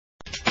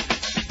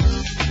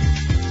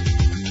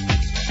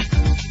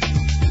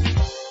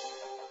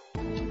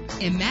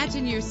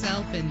Imagine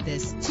yourself in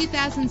this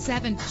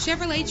 2007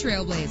 Chevrolet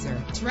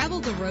TrailBlazer. Travel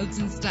the roads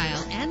in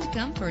style and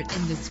comfort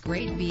in this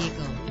great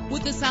vehicle.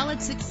 With a solid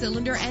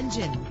 6-cylinder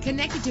engine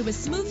connected to a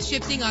smooth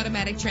shifting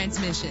automatic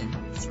transmission.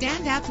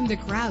 Stand out from the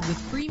crowd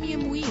with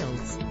premium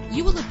wheels.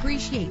 You will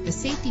appreciate the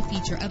safety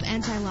feature of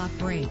anti-lock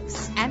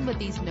brakes. And with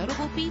these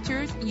notable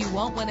features, you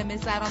won't want to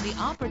miss out on the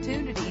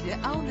opportunity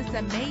to own this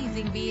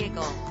amazing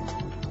vehicle.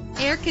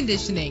 Air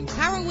conditioning,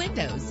 power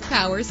windows,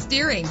 power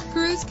steering,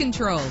 cruise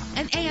control,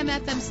 an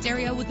AM/FM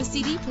stereo with a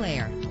CD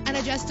player, an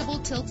adjustable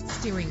tilt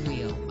steering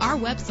wheel. Our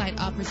website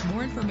offers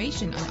more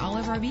information on all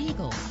of our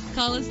vehicles.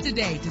 Call us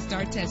today to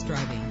start test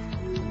driving.